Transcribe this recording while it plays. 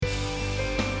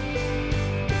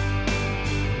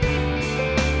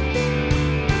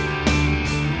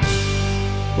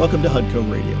Welcome to Hudco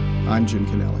Radio. I'm Jim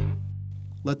Kennelly.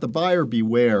 Let the buyer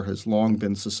beware has long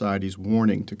been society's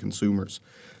warning to consumers.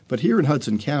 But here in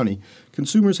Hudson County,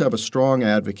 consumers have a strong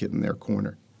advocate in their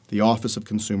corner, the Office of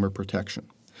Consumer Protection.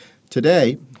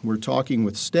 Today, we're talking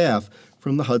with staff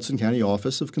from the Hudson County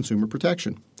Office of Consumer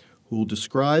Protection, who will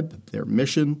describe their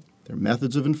mission, their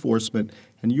methods of enforcement,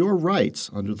 and your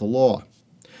rights under the law.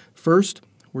 First,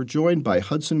 we're joined by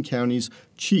Hudson County's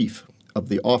Chief of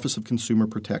the Office of Consumer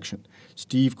Protection,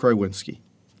 Steve Krywinski.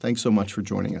 Thanks so much for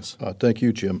joining us. Thank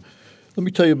you, Jim. Let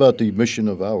me tell you about the mission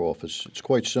of our office. It's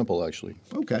quite simple, actually.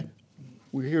 Okay.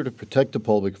 We're here to protect the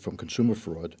public from consumer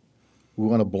fraud. We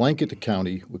want to blanket the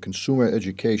county with consumer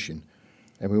education,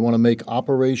 and we want to make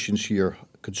operations here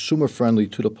consumer-friendly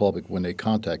to the public when they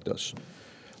contact us.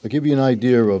 I'll give you an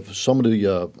idea of some of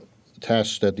the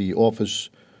tasks that the office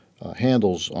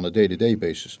handles on a day-to-day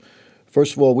basis.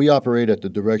 First of all, we operate at the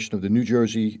direction of the New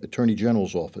Jersey Attorney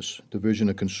General's Office, Division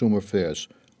of Consumer Affairs.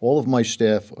 All of my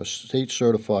staff are state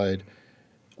certified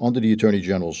under the Attorney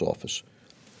General's Office.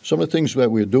 Some of the things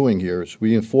that we're doing here is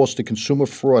we enforce the Consumer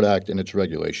Fraud Act and its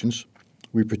regulations.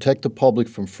 We protect the public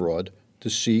from fraud,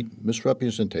 deceit,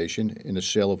 misrepresentation in the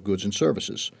sale of goods and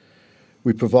services.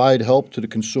 We provide help to the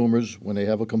consumers when they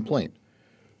have a complaint.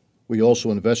 We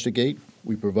also investigate.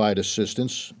 We provide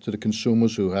assistance to the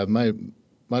consumers who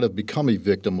might have become a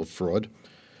victim of fraud.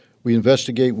 We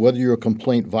investigate whether your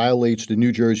complaint violates the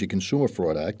New Jersey Consumer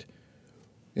Fraud Act.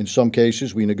 In some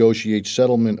cases, we negotiate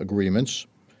settlement agreements.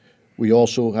 We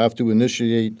also have to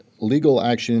initiate legal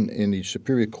action in the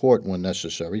Superior Court when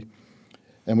necessary.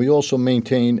 And we also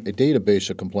maintain a database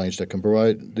of complaints that can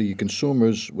provide the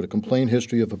consumers with a complaint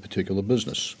history of a particular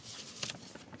business.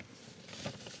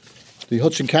 The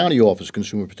Hudson County Office of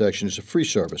Consumer Protection is a free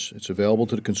service. It's available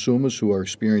to the consumers who are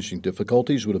experiencing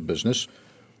difficulties with a business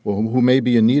or who may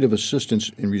be in need of assistance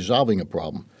in resolving a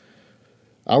problem.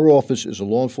 Our office is a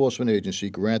law enforcement agency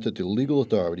granted the legal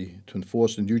authority to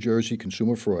enforce the New Jersey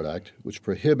Consumer Fraud Act, which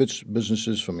prohibits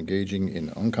businesses from engaging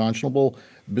in unconscionable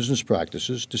business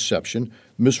practices, deception,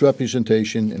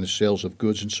 misrepresentation in the sales of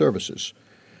goods and services.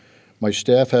 My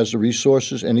staff has the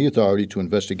resources and the authority to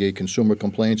investigate consumer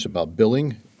complaints about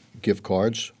billing, gift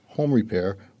cards, home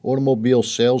repair, automobile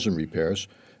sales and repairs,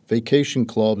 vacation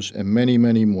clubs, and many,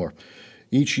 many more.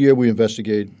 Each year we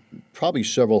investigate probably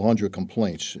several hundred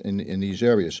complaints in these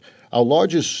areas. Our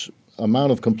largest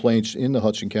amount of complaints in the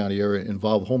Hudson County area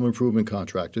involve home improvement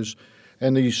contractors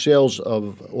and the sales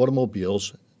of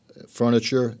automobiles,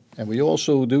 furniture, and we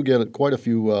also do get quite a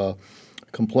few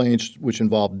complaints which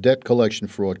involve debt collection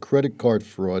fraud, credit card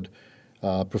fraud,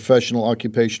 professional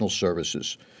occupational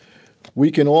services.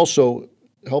 We can also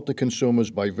help the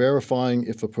consumers by verifying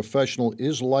if a professional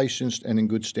is licensed and in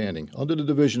good standing. Under the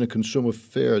Division of Consumer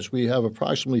Affairs, we have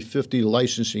approximately 50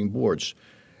 licensing boards,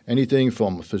 anything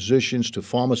from physicians to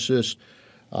pharmacists.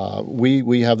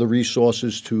 We have the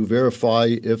resources to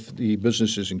verify if the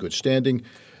business is in good standing,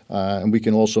 and we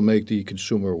can also make the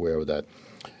consumer aware of that.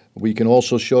 We can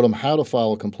also show them how to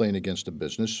file a complaint against a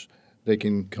business. They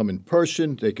can come in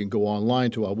person. They can go online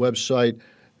to our website.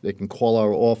 They can call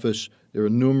our office. There are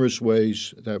numerous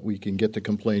ways that we can get the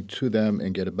complaint to them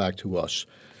and get it back to us.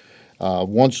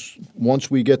 Once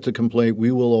we get the complaint,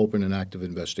 we will open an active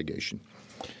investigation.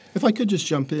 If I could just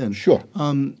jump in. Sure.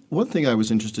 One thing I was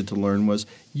interested to learn was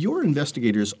your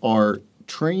investigators are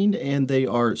trained and they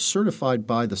are certified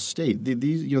by the state.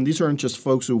 These aren't just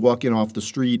folks who walk in off the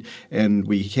street and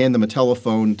we hand them a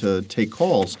telephone to take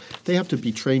calls. They have to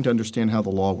be trained to understand how the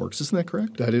law works. Isn't that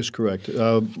correct? That is correct.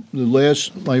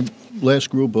 My last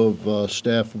group of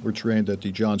staff were trained at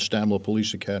the John Stamler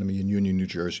Police Academy in Union, New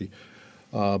Jersey.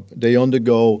 They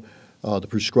undergo the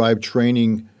prescribed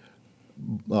training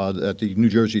that the New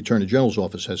Jersey Attorney General's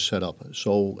Office has set up.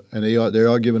 And they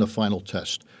are given a final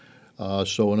test.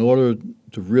 So in order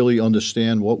to really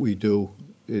understand what we do,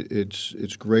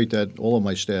 it's great that all of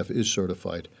my staff is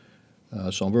certified.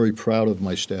 So I'm very proud of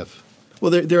my staff. Well,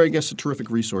 they're, I guess, a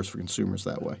terrific resource for consumers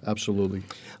that way. Absolutely.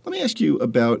 Let me ask you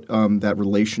about that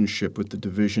relationship with the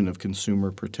Division of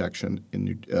Consumer Protection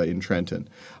in Trenton.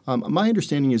 My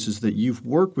understanding is that you've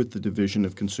worked with the Division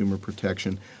of Consumer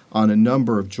Protection on a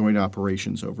number of joint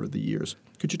operations over the years.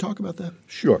 Could you talk about that?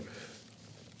 Sure.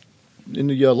 In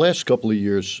the last couple of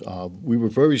years, we were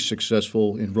very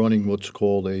successful in running what's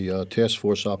called a task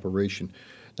force operation.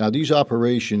 Now, these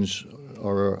operations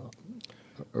are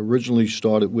originally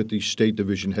started with the State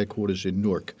Division headquarters in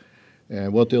Newark.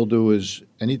 And what they'll do is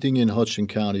anything in Hudson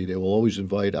County, they will always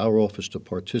invite our office to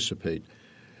participate.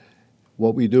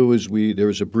 What we do is there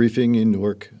is a briefing in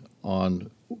Newark on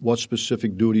what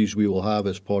specific duties we will have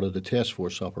as part of the task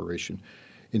force operation.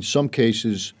 In some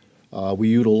cases, We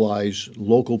utilize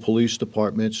local police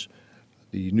departments,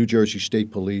 the New Jersey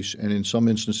State Police, and in some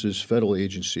instances, federal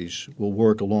agencies will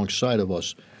work alongside of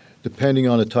us, depending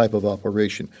on the type of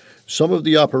operation. Some of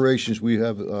the operations we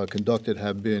have conducted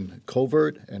have been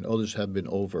covert, and others have been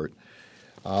overt.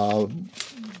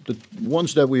 The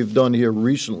ones that we've done here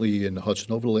recently in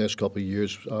Hudson over the last couple of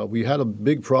years, we had a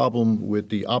big problem with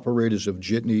the operators of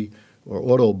jitney or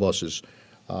auto buses.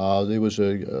 There was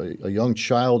a young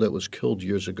child that was killed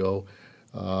years ago,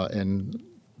 and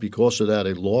because of that,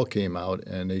 a law came out,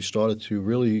 and they started to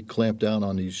really clamp down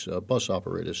on these bus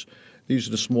operators. These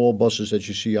are the small buses that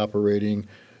you see operating.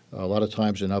 A lot of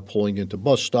times they're not pulling into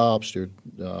bus stops. They're,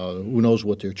 who knows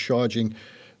what they're charging.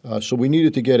 So we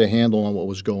needed to get a handle on what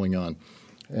was going on.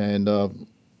 And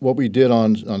what we did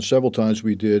on several times,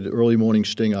 we did early morning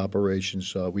sting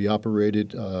operations. We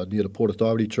operated near the Port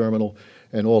Authority Terminal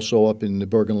and also up in the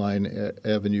Bergen Line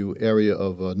Avenue area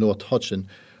of North Hudson.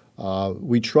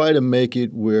 We try to make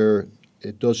it where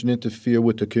it doesn't interfere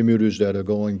with the commuters that are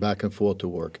going back and forth to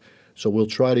work. So we'll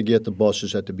try to get the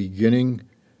buses at the beginning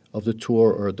of the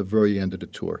tour or at the very end of the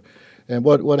tour. And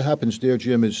what happens there,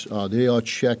 Jim, is they are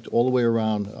checked all the way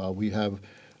around. We have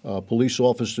police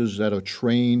officers that are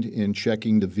trained in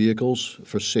checking the vehicles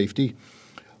for safety.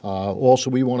 Also,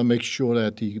 we want to make sure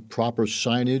that the proper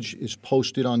signage is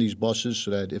posted on these buses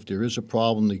so that if there is a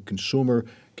problem, the consumer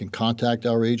can contact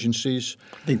our agencies.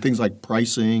 I think things like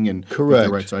pricing and Correct,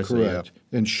 the right size, correct.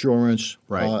 Yeah. Insurance,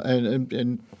 Right.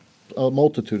 And a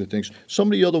multitude of things. Some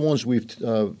of the other ones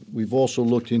we've also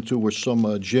looked into were some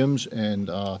gyms and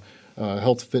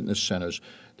health fitness centers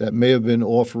that may have been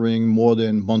offering more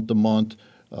than month-to-month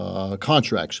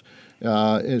contracts.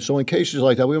 And so in cases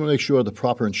like that, we want to make sure the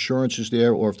proper insurance is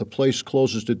there, or if the place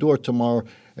closes the door tomorrow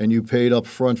and you paid up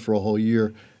front for a whole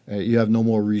year, you have no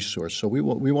more resource. So we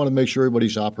want to make sure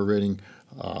everybody's operating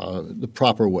the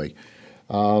proper way.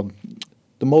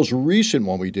 The most recent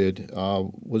one we did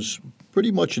was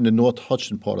pretty much in the North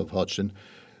Hudson part of Hudson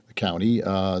County.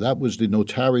 That was the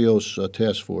Notarios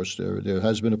Task Force. There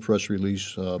has been a press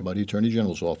release by the Attorney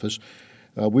General's office.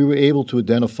 We were able to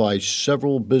identify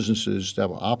several businesses that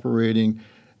were operating.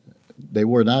 They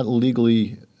were not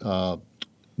legally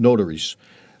notaries.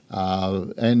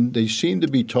 And they seem to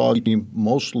be targeting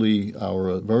mostly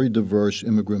our very diverse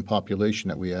immigrant population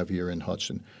that we have here in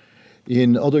Hudson.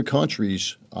 In other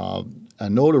countries, a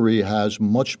notary has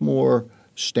much more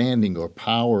standing or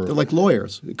power. They're like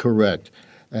lawyers. Correct.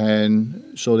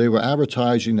 And so they were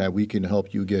advertising that we can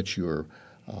help you get your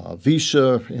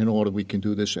visa in order we can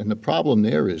do this. And the problem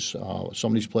there is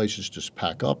some of these places just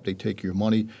pack up, they take your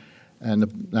money,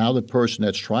 and now the person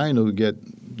that's trying to get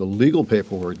the legal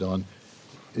paperwork done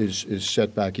is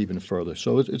set back even further.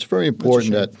 So it's very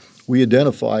important that we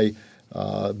identify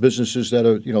businesses that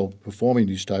are performing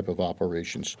these type of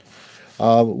operations.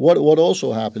 What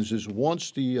also happens is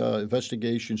once the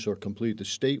investigations are complete, the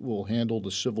state will handle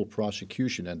the civil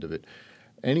prosecution end of it.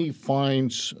 Any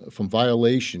fines from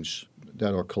violations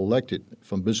that are collected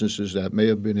from businesses that may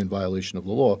have been in violation of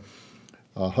the law,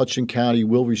 Hudson County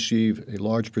will receive a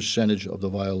large percentage of the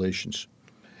violations.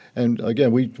 And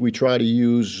again, we try to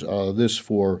use this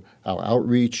for our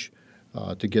outreach,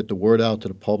 to get the word out to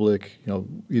the public,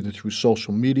 either through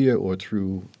social media or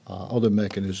through other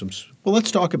mechanisms. Well,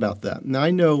 let's talk about that. Now,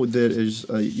 I know that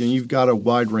you've got a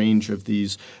wide range of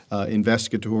these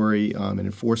investigatory and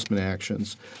enforcement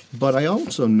actions, but I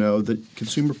also know that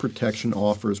Consumer Protection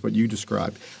offers what you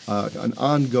described, an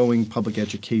ongoing public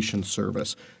education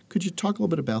service. Could you talk a little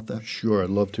bit about that? Sure, I'd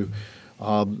love to.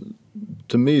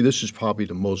 To me, this is probably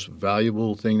the most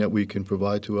valuable thing that we can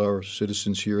provide to our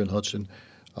citizens here in Hudson.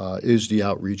 Is the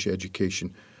outreach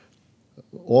education.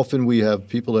 Often we have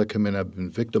people that come in have been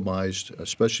victimized,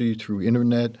 especially through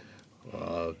internet,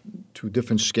 through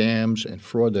different scams and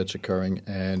fraud that's occurring.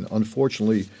 And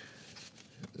unfortunately,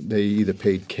 they either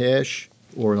paid cash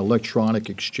or an electronic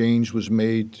exchange was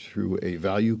made through a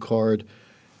value card.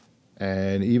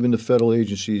 And even the federal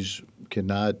agencies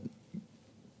cannot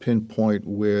pinpoint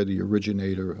where the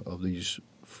originator of these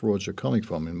frauds are coming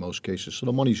from in most cases. So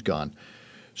the money's gone.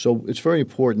 So it's very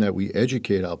important that we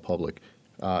educate our public,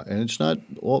 and it's not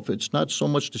so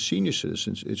much the senior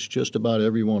citizens. It's just about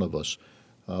every one of us.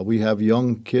 We have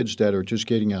young kids that are just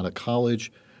getting out of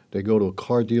college. They go to a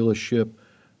car dealership.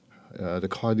 The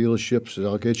car dealership says,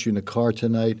 "I'll get you in the car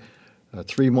tonight."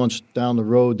 3 months down the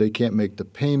road, they can't make the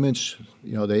payments.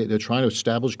 They're trying to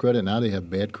establish credit. Now they have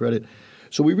bad credit.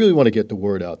 So we really want to get the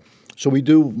word out. So we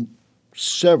do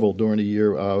several during the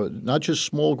year, not just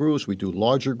small groups. We do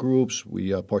larger groups.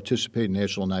 We participate in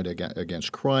National Night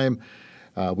Against Crime.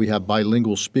 We have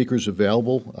bilingual speakers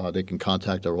available. They can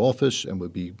contact our office, and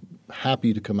we'd be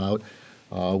happy to come out.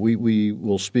 We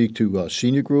will speak to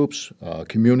senior groups,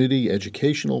 community,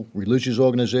 educational, religious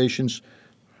organizations.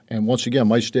 And once again,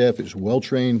 my staff is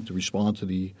well-trained to respond to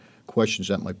the questions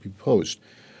that might be posed.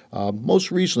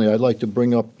 Most recently, I'd like to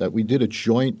bring up that we did a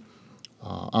joint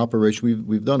operation.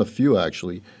 We've done a few,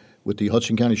 actually, with the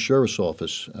Hudson County Sheriff's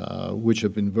Office, which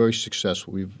have been very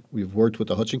successful. We've worked with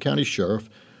the Hudson County Sheriff,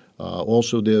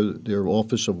 also their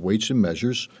Office of Weights and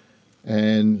Measures,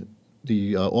 and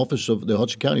the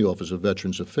Hudson County Office of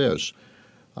Veterans Affairs.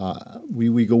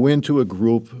 We go into a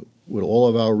group with all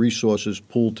of our resources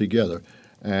pooled together,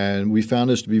 and we found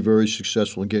this to be very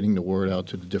successful in getting the word out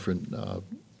to the different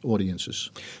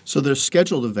audiences. So there's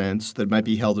scheduled events that might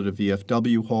be held at a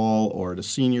VFW hall or at a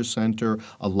senior center,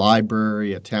 a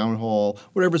library, a town hall,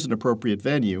 whatever's an appropriate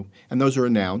venue, and those are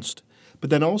announced.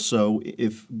 But then also,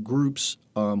 if groups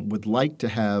would like to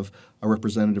have a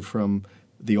representative from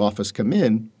the office come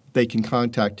in, they can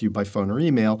contact you by phone or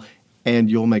email, and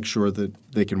you'll make sure that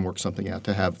they can work something out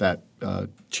to have that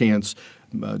chance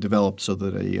developed so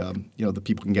that the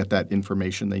people can get that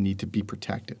information they need to be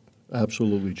protected.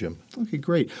 Absolutely, Jim. Okay,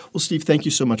 great. Well, Steve, thank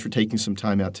you so much for taking some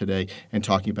time out today and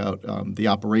talking about the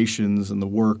operations and the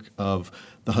work of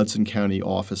the Hudson County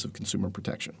Office of Consumer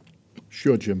Protection.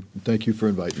 Sure, Jim. Thank you for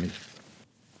inviting me.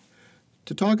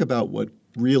 To talk about what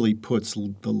really puts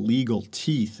the legal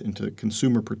teeth into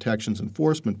consumer protection's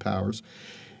enforcement powers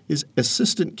is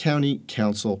Assistant County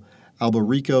Counsel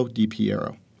Alberico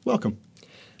DiPiero. Welcome.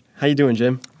 How you doing,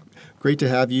 Jim? Great to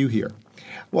have you here.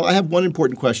 Well, I have one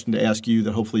important question to ask you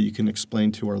that hopefully you can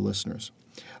explain to our listeners.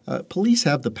 Police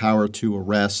have the power to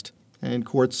arrest and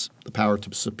courts the power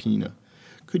to subpoena.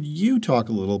 Could you talk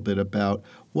a little bit about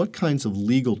what kinds of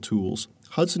legal tools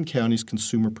Hudson County's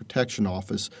Consumer Protection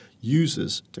Office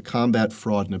uses to combat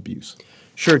fraud and abuse?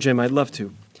 Sure, Jim, I'd love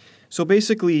to. So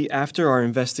basically, after our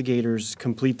investigators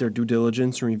complete their due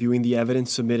diligence in reviewing the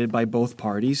evidence submitted by both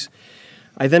parties,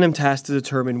 I then am tasked to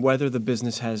determine whether the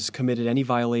business has committed any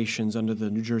violations under the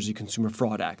New Jersey Consumer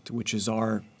Fraud Act, which is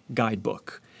our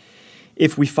guidebook.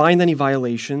 If we find any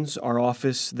violations, our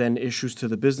office then issues to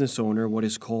the business owner what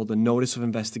is called a Notice of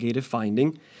Investigative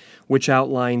Finding, which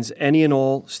outlines any and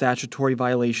all statutory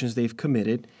violations they've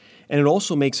committed, and it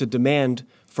also makes a demand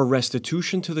for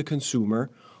restitution to the consumer,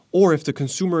 or if the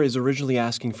consumer is originally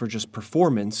asking for just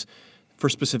performance, for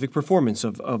specific performance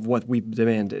of what we've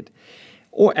demanded.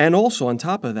 And also, on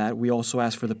top of that, we also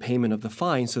ask for the payment of the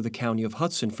fines to the County of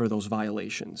Hudson for those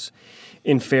violations.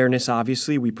 In fairness,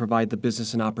 obviously, we provide the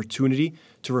business an opportunity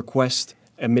to request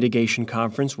a mitigation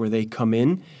conference where they come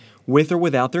in with or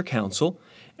without their counsel,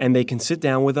 and they can sit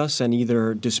down with us and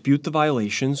either dispute the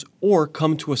violations or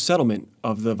come to a settlement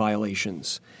of the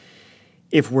violations.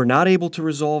 If we're not able to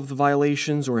resolve the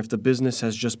violations or if the business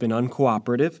has just been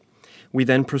uncooperative, we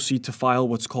then proceed to file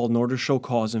what's called an order to show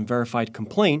cause and verified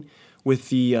complaint with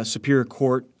the Superior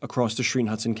Court across the street in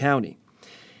Hudson County.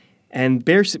 And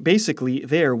basically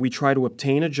there we try to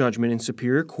obtain a judgment in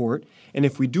Superior Court, and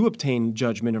if we do obtain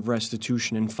judgment of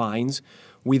restitution and fines,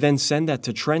 we then send that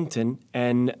to Trenton,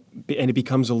 and it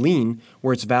becomes a lien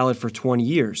where it's valid for 20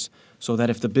 years, so that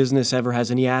if the business ever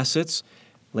has any assets,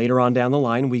 later on down the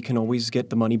line, we can always get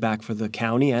the money back for the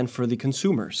county and for the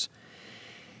consumers.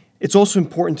 It's also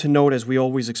important to note, as we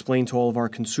always explain to all of our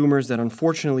consumers, that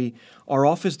unfortunately our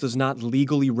office does not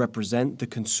legally represent the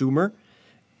consumer.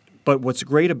 But what's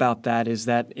great about that is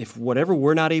that if whatever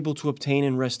we're not able to obtain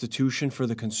in restitution for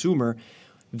the consumer,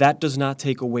 that does not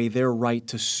take away their right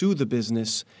to sue the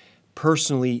business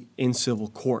personally in civil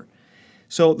court.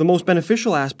 So the most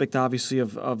beneficial aspect, obviously,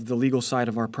 of the legal side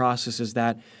of our process is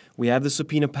that we have the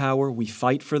subpoena power, we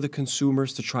fight for the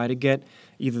consumers to try to get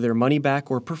either their money back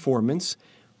or performance,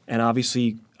 and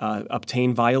obviously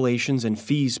obtain violations and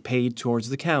fees paid towards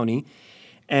the county.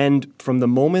 And from the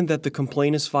moment that the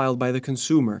complaint is filed by the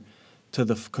consumer to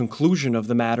the conclusion of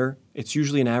the matter, it's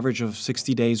usually an average of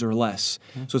 60 days or less.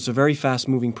 Mm-hmm. So it's a very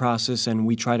fast-moving process, and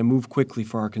we try to move quickly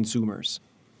for our consumers.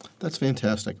 That's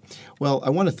fantastic. Well, I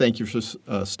want to thank you for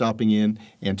stopping in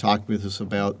and talking with us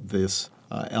about this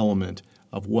element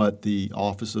of what the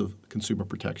Office of Consumer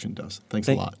Protection does. Thanks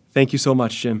a lot. Thank you so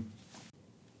much, Jim.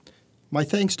 My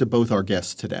thanks to both our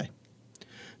guests today.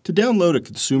 To download a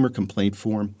consumer complaint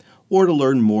form or to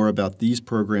learn more about these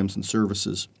programs and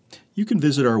services, you can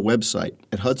visit our website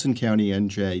at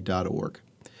hudsoncounty.nj.org.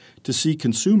 To see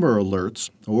consumer alerts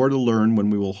or to learn when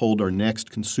we will hold our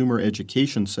next consumer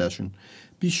education session,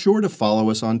 be sure to follow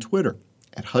us on Twitter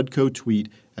at HudcoTweet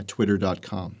at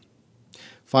twitter.com.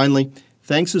 Finally,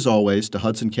 thanks as always to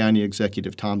Hudson County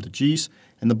Executive Tom DeGise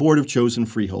and the Board of Chosen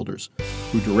Freeholders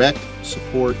who direct,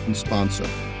 support, and sponsor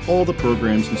all the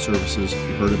programs and services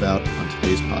you heard about on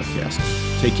today's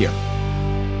podcast. Take care.